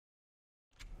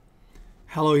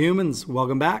Hello humans,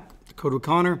 welcome back. Code with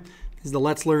Connor. This is the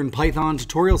Let's Learn Python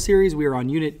tutorial series. We are on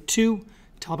Unit 2,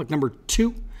 topic number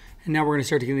 2. And now we're going to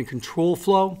start to get into control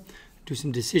flow, do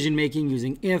some decision making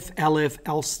using if, elif,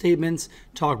 else statements,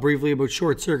 talk briefly about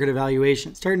short circuit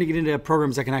evaluation. Starting to get into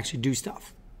programs that can actually do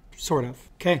stuff, sort of.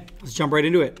 Okay, let's jump right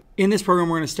into it. In this program,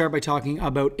 we're going to start by talking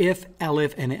about if,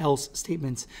 elif, and else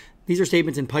statements. These are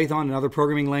statements in Python and other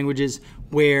programming languages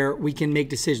where we can make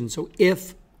decisions. So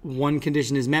if one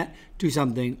condition is met, do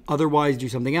something, otherwise do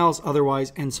something else,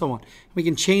 otherwise, and so on. We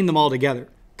can chain them all together.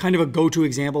 Kind of a go-to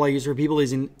example I use for people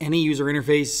is in any user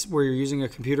interface where you're using a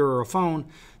computer or a phone,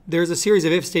 there's a series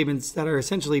of if statements that are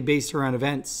essentially based around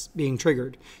events being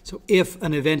triggered. So if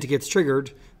an event gets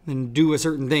triggered, then do a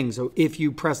certain thing. So if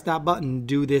you press that button,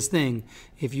 do this thing.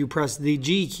 If you press the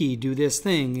G key, do this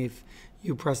thing. If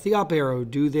you press the up arrow,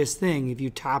 do this thing. If you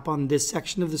tap on this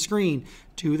section of the screen,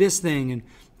 do this thing. And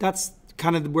that's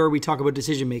kind of where we talk about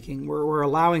decision making. We're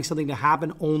allowing something to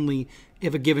happen only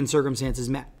if a given circumstance is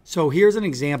met. So here's an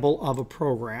example of a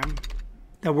program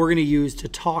that we're going to use to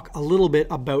talk a little bit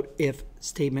about if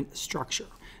statement structure.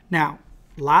 Now,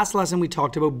 last lesson we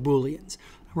talked about Booleans.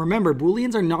 Remember,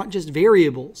 Booleans are not just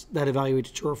variables that evaluate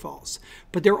to true or false,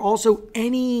 but they're also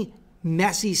any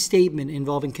messy statement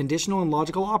involving conditional and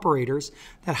logical operators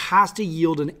that has to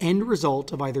yield an end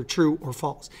result of either true or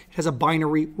false. It has a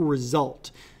binary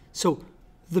result. So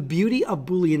the beauty of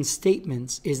Boolean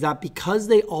statements is that because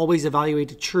they always evaluate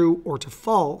to true or to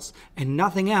false and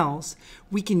nothing else,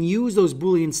 we can use those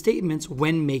Boolean statements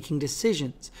when making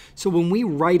decisions. So when we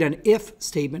write an if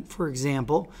statement, for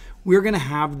example, we're going to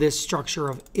have this structure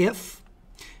of if,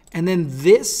 and then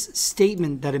this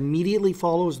statement that immediately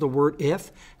follows the word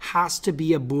if has to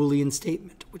be a Boolean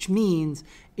statement, which means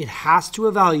it has to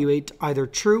evaluate to either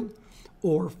true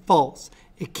or false.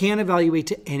 It can't evaluate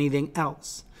to anything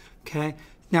else. Okay.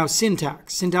 Now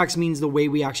syntax. Syntax means the way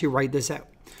we actually write this out.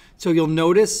 So you'll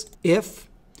notice if,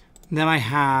 then I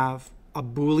have a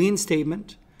Boolean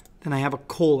statement, then I have a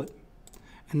colon,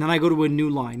 and then I go to a new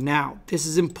line. Now, this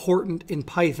is important in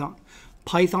Python.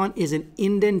 Python is an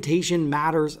indentation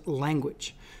matters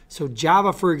language. So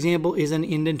Java, for example, is an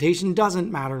indentation doesn't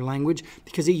matter language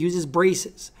because it uses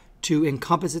braces to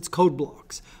encompass its code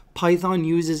blocks. Python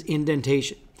uses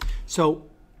indentation. So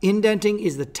indenting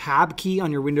is the tab key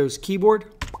on your Windows keyboard,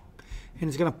 and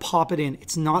it's going to pop it in.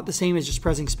 It's not the same as just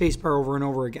pressing spacebar over and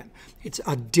over again. It's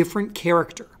a different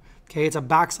character. Okay, it's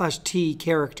a \T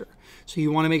character. So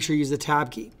you want to make sure you use the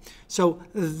tab key. So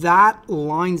that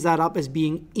lines that up as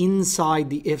being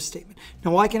inside the if statement.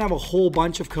 Now I can have a whole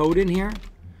bunch of code in here,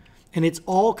 and it's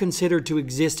all considered to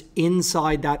exist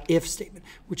inside that if statement,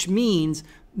 which means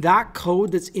that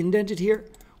code that's indented here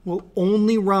will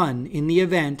only run in the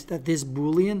event that this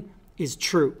Boolean is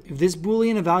true. If this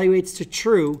Boolean evaluates to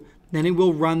true, then it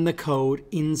will run the code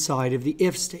inside of the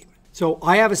if statement. So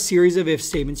I have a series of if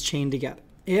statements chained together.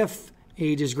 If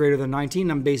age is greater than 19,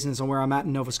 I'm basing this on where I'm at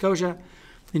in Nova Scotia,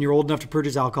 then you're old enough to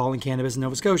purchase alcohol and cannabis in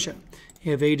Nova Scotia.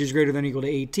 If age is greater than or equal to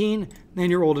 18,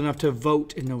 then you're old enough to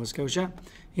vote in Nova Scotia.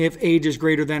 If age is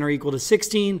greater than or equal to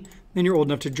 16, then you're old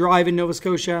enough to drive in Nova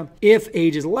Scotia. If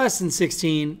age is less than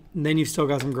 16, then you've still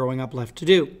got some growing up left to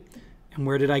do. And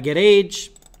where did I get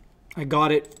age? I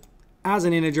got it as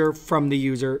an integer from the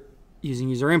user using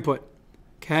user input.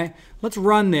 Okay, let's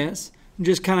run this and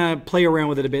just kind of play around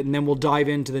with it a bit, and then we'll dive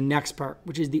into the next part,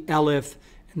 which is the elif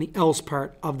and the else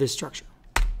part of this structure.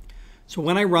 So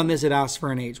when I run this, it asks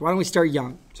for an age. Why don't we start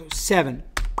young? So 7.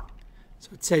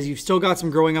 So it says you've still got some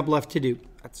growing up left to do.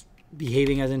 That's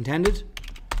behaving as intended.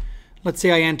 Let's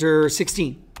say I enter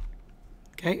 16.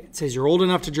 Okay, it says you're old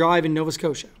enough to drive in Nova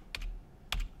Scotia.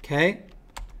 Okay,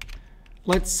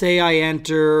 let's say I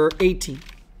enter 18.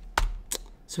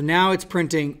 So now it's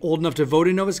printing old enough to vote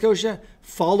in Nova Scotia,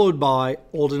 followed by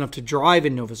old enough to drive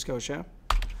in Nova Scotia.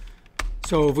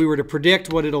 So if we were to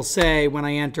predict what it'll say when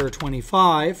I enter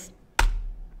 25,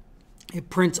 it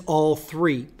prints all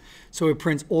three. So it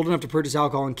prints old enough to purchase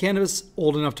alcohol and cannabis,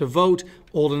 old enough to vote,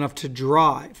 old enough to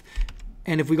drive.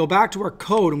 And if we go back to our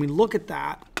code and we look at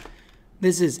that,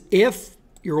 this is if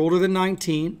you're older than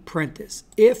 19, print this.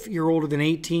 If you're older than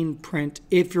 18, print.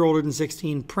 If you're older than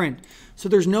 16, print. So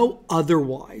there's no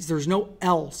otherwise. There's no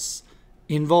else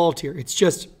involved here. It's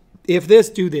just if this,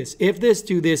 do this. If this,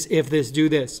 do this. If this, do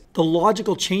this. The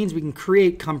logical chains we can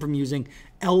create come from using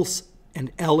else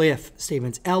and elif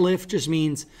statements. Elif just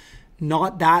means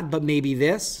not that, but maybe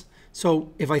this.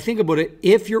 So if I think about it,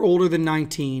 if you're older than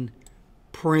 19,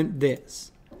 print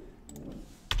this.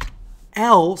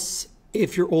 Else,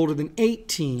 if you're older than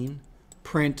 18,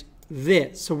 print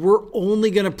this. So we're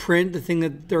only going to print the thing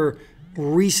that they're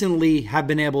recently have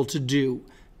been able to do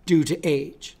due to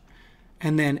age.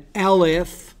 and then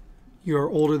Elif, you're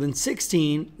older than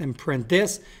 16, then print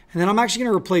this. And then I'm actually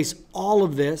going to replace all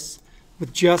of this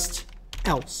with just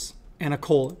else and a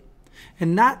colon.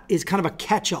 And that is kind of a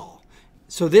catch-all.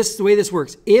 So the way this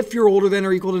works, if you're older than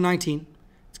or equal to 19,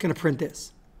 it's going to print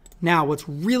this. Now, what's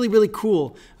really, really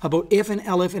cool about if and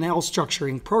elif and else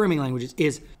structuring programming languages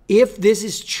is if this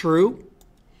is true,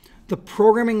 the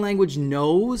programming language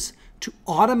knows to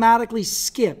automatically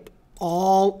skip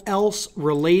all else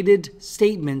related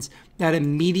statements that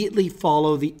immediately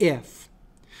follow the if.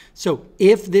 So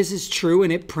if this is true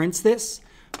and it prints this,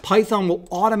 Python will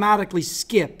automatically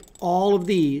skip all of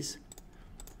these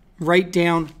right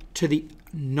down to the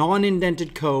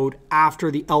non-indented code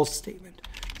after the else statement.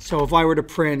 So if I were to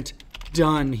print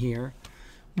done here,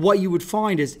 what you would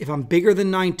find is if I'm bigger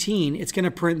than 19, it's going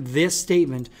to print this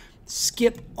statement,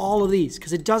 skip all of these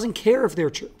because it doesn't care if they're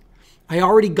true. I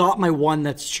already got my one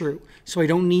that's true, so I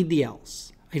don't need the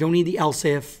else. I don't need the else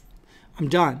if. I'm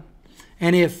done.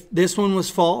 And if this one was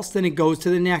false, then it goes to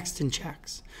the next and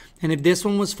checks. And if this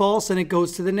one was false, then it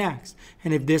goes to the next.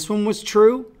 And if this one was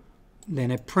true,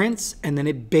 then it prints and then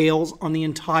it bails on the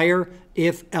entire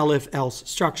if, elif, else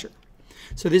structure.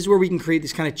 So this is where we can create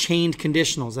these kind of chained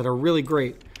conditionals that are really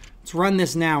great. Let's run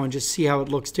this now and just see how it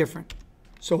looks different.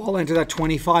 So I'll enter that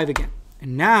 25 again.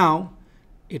 And now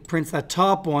it prints that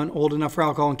top one, old enough for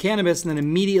alcohol and cannabis, and then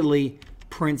immediately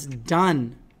prints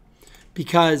done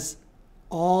because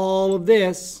all of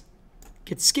this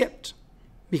gets skipped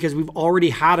because we've already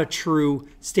had a true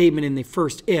statement in the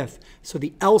first if. So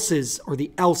the else's or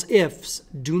the else ifs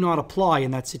do not apply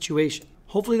in that situation.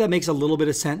 Hopefully that makes a little bit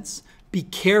of sense. Be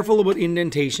careful about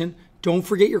indentation. Don't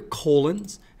forget your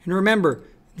colons. And remember,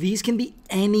 these can be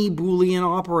any Boolean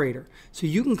operator. So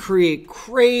you can create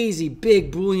crazy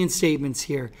big Boolean statements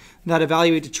here that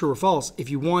evaluate to true or false if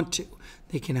you want to.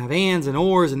 They can have ands and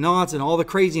ors and nots and all the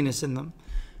craziness in them.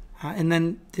 And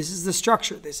then this is the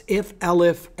structure, this if,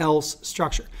 elif, else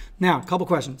structure. Now, a couple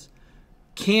questions.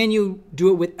 Can you do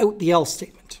it without the else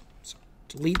statement? So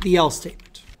delete the else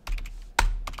statement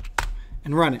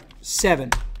and run it. 7.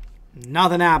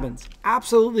 Nothing happens.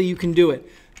 Absolutely, you can do it.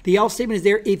 The else statement is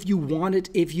there if you want it,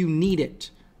 if you need it.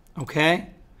 Okay?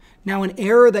 Now, an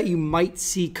error that you might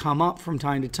see come up from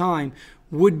time to time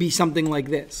would be something like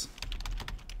this.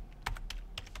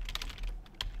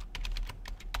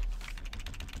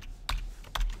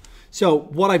 So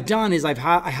what I've done is I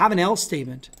have an else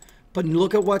statement, but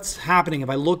look at what's happening. If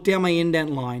I look down my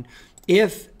indent line,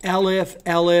 if,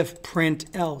 elif, print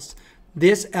else.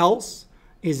 This else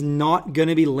is not going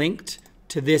to be linked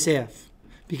to this if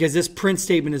because this print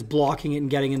statement is blocking it and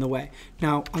getting in the way.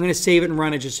 Now, I'm going to save it and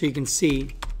run it just so you can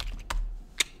see.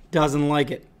 Doesn't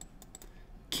like it.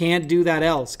 Can't do that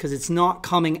else because it's not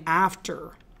coming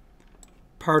after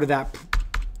part of that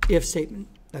if statement,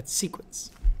 that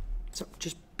sequence. So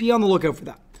just be on the lookout for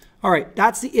that. All right,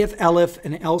 that's the if, elif,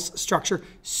 and else structure.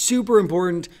 Super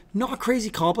important, not crazy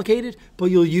complicated, but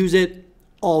you'll use it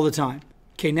all the time.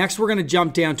 Okay, next we're going to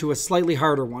jump down to a slightly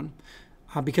harder one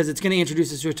because it's going to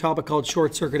introduce us to a topic called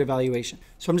short circuit evaluation.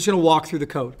 So I'm just going to walk through the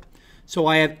code. So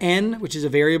I have n, which is a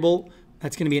variable.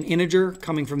 That's going to be an integer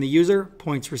coming from the user,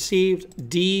 points received.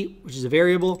 D, which is a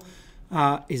variable,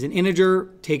 is an integer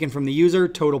taken from the user,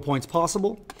 total points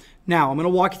possible. Now, I'm going to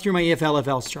walk you through my if, elif,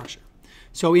 else structure.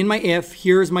 So in my if,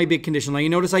 here's my big condition. Now you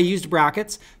notice I used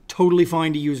brackets. Totally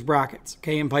fine to use brackets.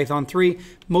 Okay, in Python 3,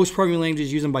 most programming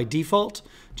languages use them by default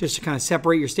just to kind of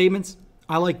separate your statements.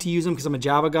 I like to use them because I'm a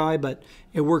Java guy, but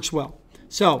it works well.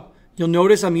 So you'll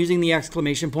notice I'm using the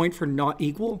exclamation point for not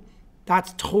equal.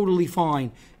 That's totally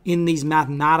fine in these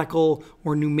mathematical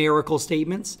or numerical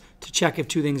statements to check if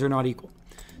two things are not equal.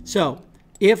 So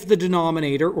if the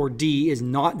denominator, or D, is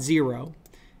not 0,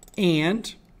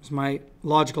 and, is my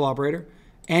logical operator,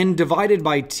 n divided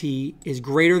by t is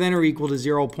greater than or equal to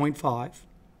 0.5,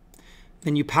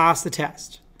 then you pass the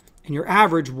test. And your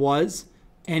average was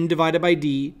n divided by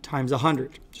d times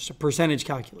 100, just a percentage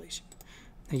calculation.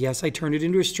 Now, yes, I turned it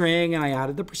into a string and I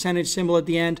added the percentage symbol at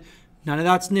the end. None of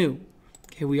that's new.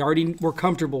 Okay, we're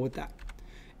comfortable with that.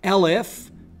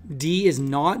 Elif d is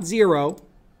not 0,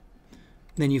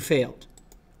 then you failed.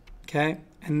 Okay,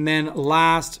 and then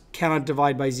last, cannot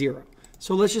divide by 0.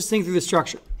 So let's just think through the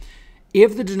structure.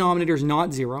 If the denominator is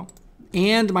not 0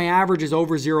 and my average is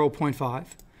over 0.5,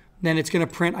 then it's going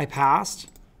to print I passed,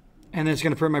 and then it's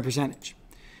going to print my percentage.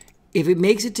 If it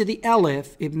makes it to the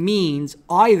elif, it means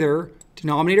either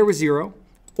denominator was 0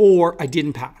 or I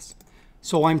didn't pass.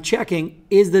 So I'm checking,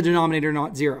 is the denominator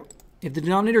not 0? If the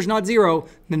denominator is not 0,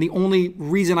 then the only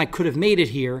reason I could have made it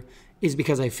here is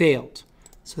because I failed.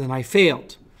 So then I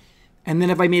failed. And then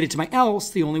if I made it to my else,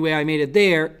 the only way I made it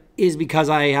there is because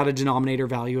I had a denominator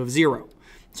value of 0.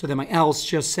 So then my else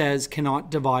just says cannot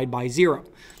divide by 0.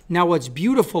 Now what's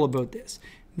beautiful about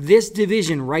this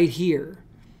division right here,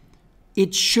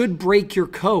 it should break your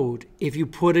code if you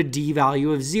put a d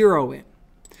value of 0 in.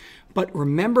 But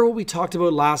remember what we talked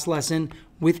about last lesson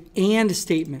with AND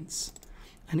statements.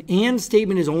 An AND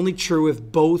statement is only true if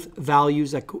both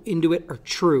values that go into it are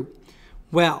true.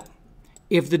 Well,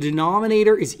 if the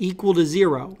denominator is equal to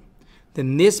 0,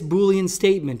 then this Boolean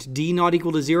statement, d not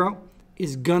equal to 0,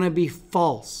 is going to be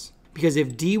false. Because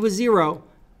if d was 0,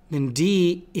 then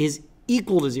d is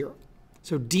equal to 0.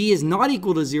 So d is not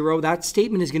equal to 0, that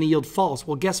statement is going to yield false.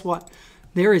 Well, guess what?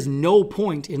 There is no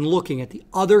point in looking at the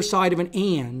other side of an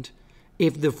AND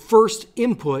if the first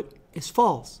input is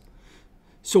false.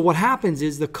 So what happens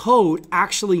is the code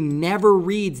actually never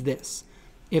reads this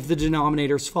if the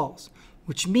denominator is false,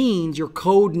 which means your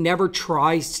code never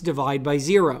tries to divide by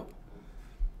 0.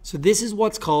 So this is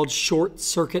what's called short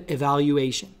circuit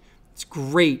evaluation. It's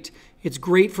great. It's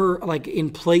great for like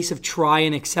in place of try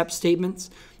and except statements.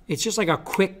 It's just like a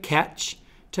quick catch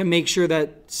to make sure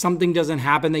that something doesn't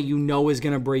happen that you know is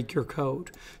going to break your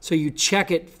code. So you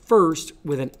check it first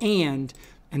with an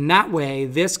and that way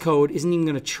this code isn't even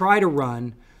going to try to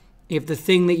run if the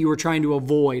thing that you were trying to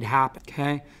avoid happened,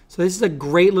 okay? So this is a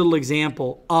great little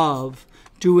example of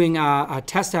doing a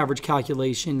test average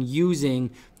calculation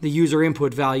using the user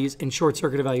input values in short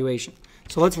circuit evaluation.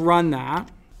 So let's run that.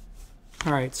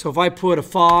 All right, so if I put a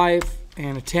 5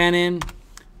 and a 10 in,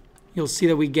 you'll see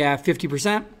that we get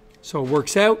 50%. So it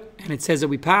works out, and it says that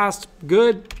we passed.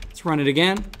 Good. Let's run it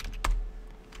again.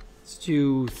 Let's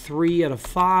do 3 out of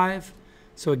 5.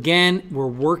 So again, we're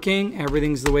working.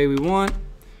 Everything's the way we want.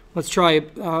 Let's try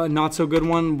a not so good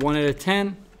one, 1 out of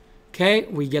 10. Okay,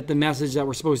 we get the message that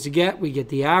we're supposed to get. We get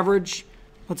the average.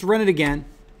 Let's run it again.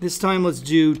 This time, let's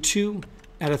do 2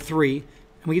 out of 3.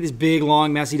 And we get this big,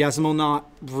 long, messy decimal. Not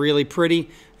really pretty,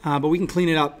 but we can clean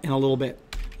it up in a little bit.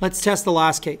 Let's test the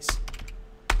last case.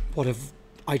 What if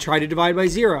I try to divide by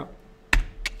 0?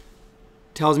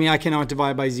 Tells me I cannot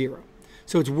divide by 0.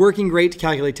 So it's working great to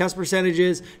calculate test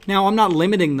percentages. Now, I'm not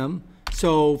limiting them.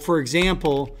 So, for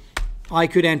example, I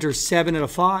could enter 7 out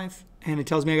of 5, and it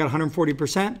tells me I got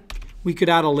 140%. We could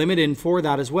add a limit in for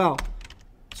that as well.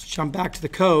 Let's jump back to the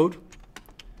code.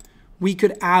 We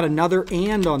could add another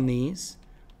AND on these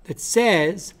that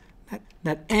says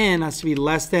that n has to be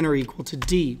less than or equal to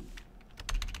d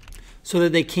so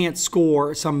that they can't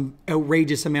score some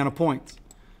outrageous amount of points.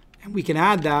 And we can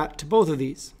add that to both of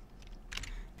these.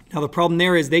 Now the problem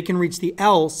there is they can reach the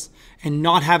else and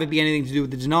not have it be anything to do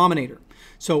with the denominator.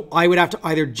 So I would have to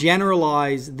either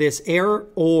generalize this error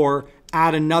or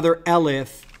add another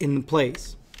Elif in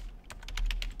place.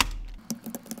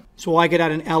 So I could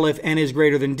add an Elif n is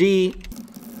greater than d,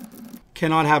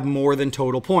 cannot have more than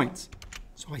total points.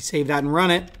 So I save that and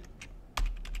run it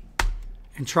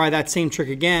and try that same trick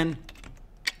again.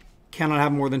 Cannot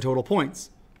have more than total points.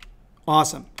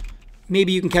 Awesome.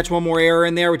 Maybe you can catch one more error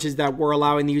in there, which is that we're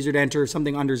allowing the user to enter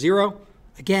something under 0.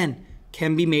 Again,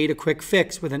 can be made a quick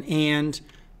fix with an and.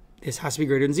 This has to be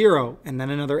greater than 0, and then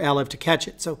another Elif to catch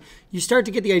it. So you start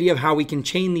to get the idea of how we can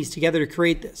chain these together to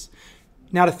create this.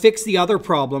 Now to fix the other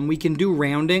problem, we can do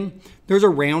rounding. There's a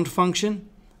round function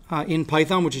in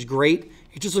Python, which is great.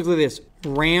 It just looks like this: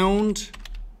 round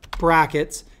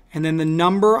brackets, and then the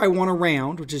number I want to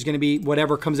round, which is going to be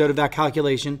whatever comes out of that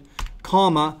calculation,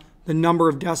 comma, the number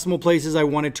of decimal places I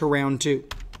want it to round to.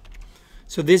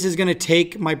 So this is going to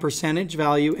take my percentage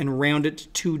value and round it to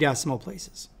 2 decimal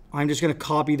places. I'm just going to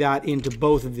copy that into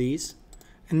both of these.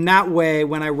 And that way,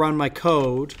 when I run my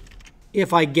code,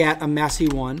 if I get a messy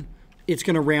one, it's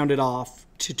going to round it off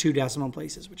to 2 decimal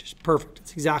places, which is perfect.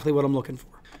 It's exactly what I'm looking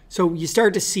for. So you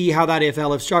start to see how that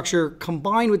if-elif structure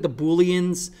combined with the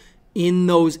Booleans in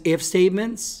those if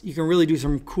statements, you can really do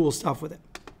some cool stuff with it.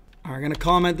 All right, I'm going to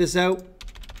comment this out,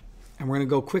 and we're going to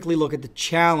go quickly look at the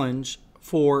challenge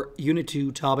for Unit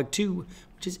 2, Topic 2,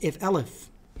 which is if-elif.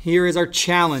 Here is our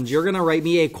challenge. You're going to write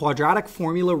me a quadratic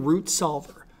formula root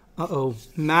solver. Uh-oh,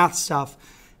 math stuff.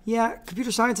 Yeah,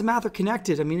 computer science and math are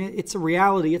connected. I mean, it's a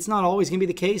reality. It's not always going to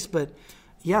be the case, but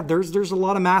yeah, there's a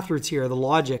lot of math roots here. The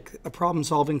logic, the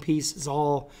problem-solving piece is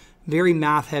all very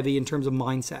math-heavy in terms of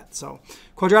mindset. So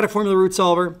quadratic formula root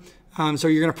solver. So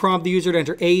you're going to prompt the user to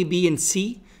enter A, B, and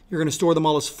C. You're going to store them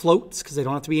all as floats because they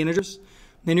don't have to be integers.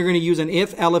 Then you're going to use an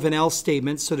if, elif, and else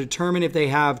statements to determine if they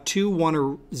have 2, 1,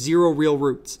 or 0 real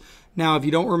roots. Now, if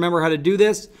you don't remember how to do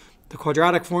this, the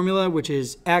quadratic formula, which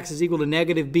is x is equal to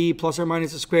negative b plus or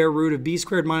minus the square root of b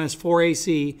squared minus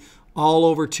 4ac all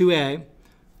over 2a.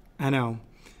 I know.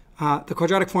 The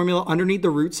quadratic formula underneath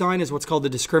the root sign is what's called the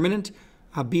discriminant.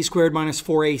 b squared minus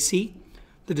 4ac.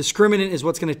 The discriminant is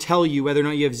what's going to tell you whether or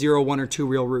not you have 0, 1, or 2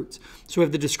 real roots. So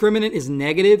if the discriminant is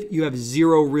negative, you have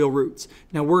 0 real roots.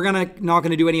 Now we're not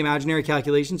going to do any imaginary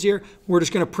calculations here. We're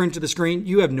just going to print to the screen,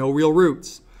 you have no real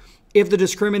roots. If the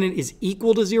discriminant is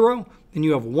equal to 0, then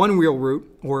you have 1 real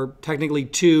root, or technically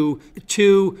two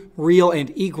real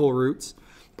and equal roots,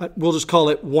 but we'll just call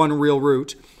it 1 real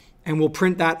root, and we'll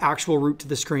print that actual root to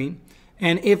the screen.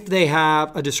 And if they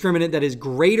have a discriminant that is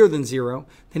greater than 0,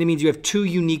 then it means you have 2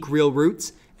 unique real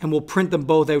roots, and we'll print them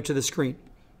both out to the screen.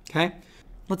 Okay?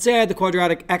 Let's say I had the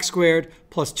quadratic x squared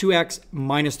plus 2x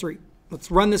minus 3.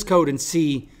 Let's run this code and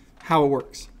see how it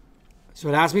works. So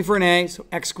it asked me for an a, so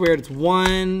x squared, it's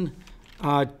 1,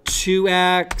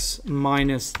 2x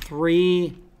minus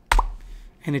 3.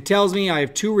 And it tells me I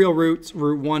have 2 real roots.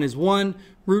 Root 1 is 1,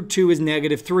 root 2 is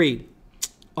negative 3.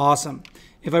 Awesome.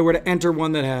 If I were to enter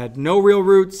one that had no real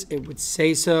roots, it would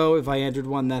say so. If I entered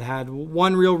one that had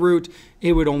 1 real root,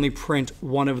 it would only print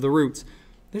one of the roots.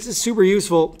 This is super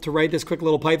useful to write this quick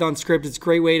little Python script. It's a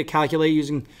great way to calculate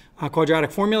using a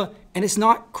quadratic formula, and it's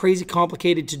not crazy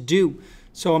complicated to do.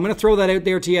 So I'm going to throw that out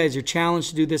there to you as your challenge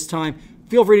to do this time.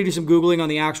 Feel free to do some Googling on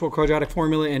the actual quadratic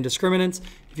formula and discriminants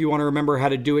if you want to remember how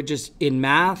to do it just in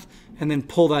math and then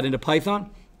pull that into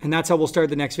Python. And that's how we'll start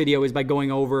the next video, is by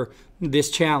going over this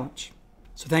challenge.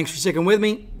 So thanks for sticking with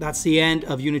me. That's the end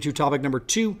of Unit 2 topic number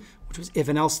 2, which was if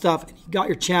and else stuff. And you got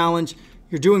your challenge.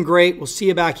 You're doing great. We'll see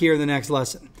you back here in the next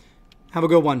lesson. Have a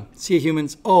good one. See you,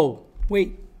 humans. Oh,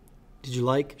 wait. Did you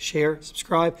like, share,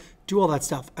 subscribe? Do all that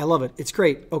stuff. I love it. It's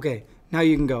great. Okay, now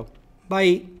you can go.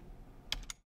 Bye.